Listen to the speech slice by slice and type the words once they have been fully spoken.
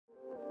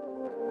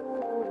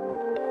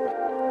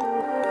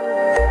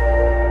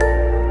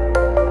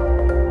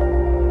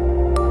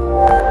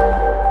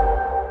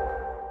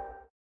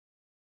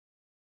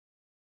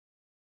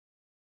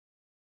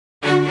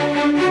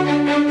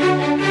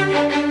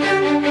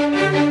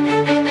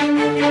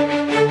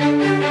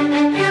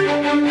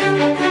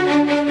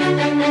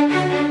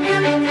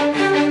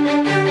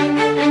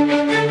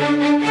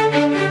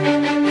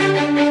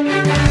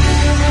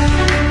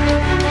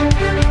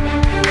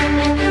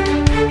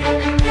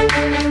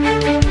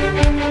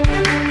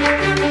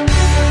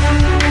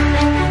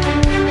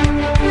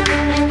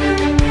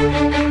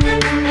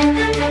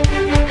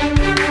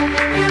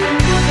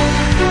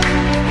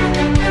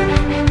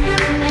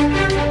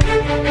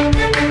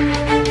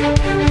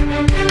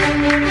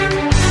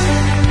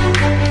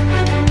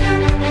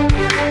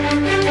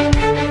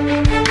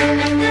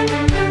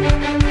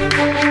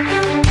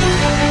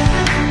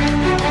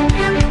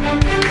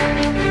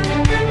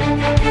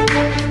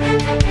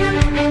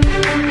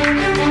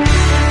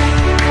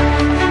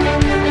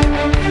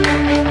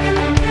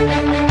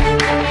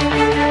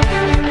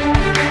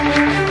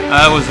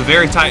It was a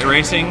very tight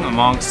racing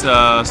amongst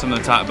some of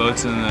the top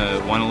boats in the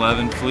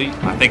 111 fleet.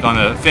 I think on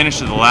the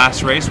finish of the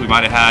last race, we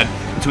might have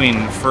had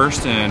between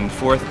first and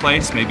fourth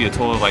place, maybe a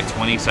total of like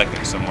 20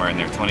 seconds somewhere in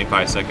there,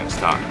 25 seconds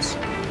tops.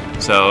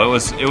 So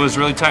it was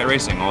really tight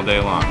racing all day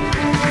long.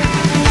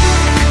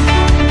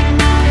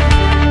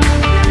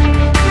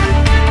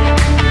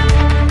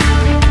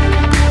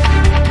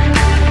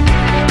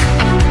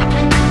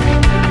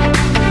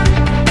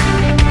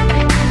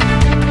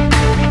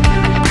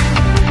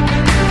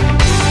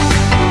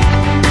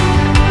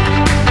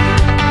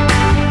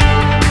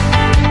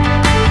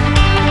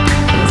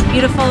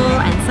 Beautiful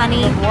and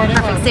sunny,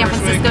 perfect San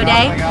Francisco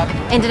day.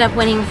 Ended up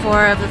winning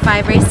 4 of the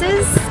 5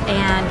 races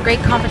and great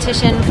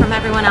competition from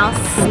everyone else.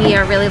 We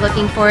are really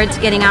looking forward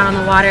to getting out on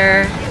the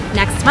water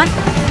next month.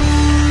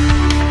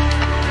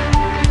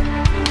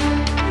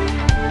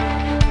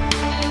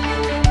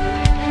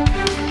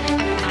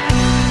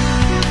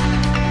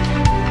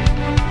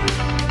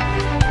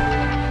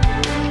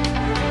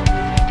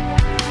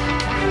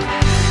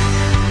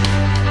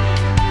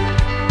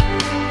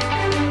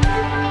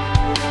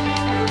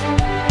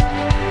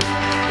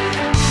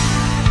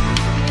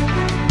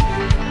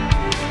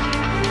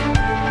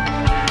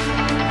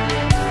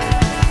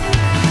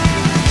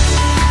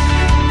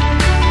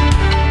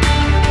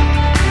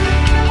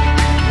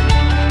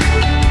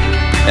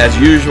 As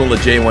usual, the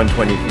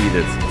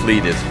J120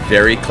 fleet is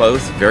very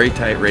close, very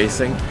tight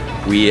racing.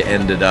 We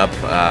ended up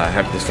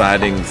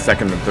deciding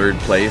second and third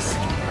place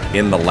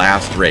in the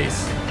last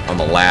race, on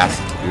the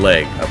last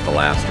leg of the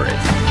last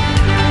race.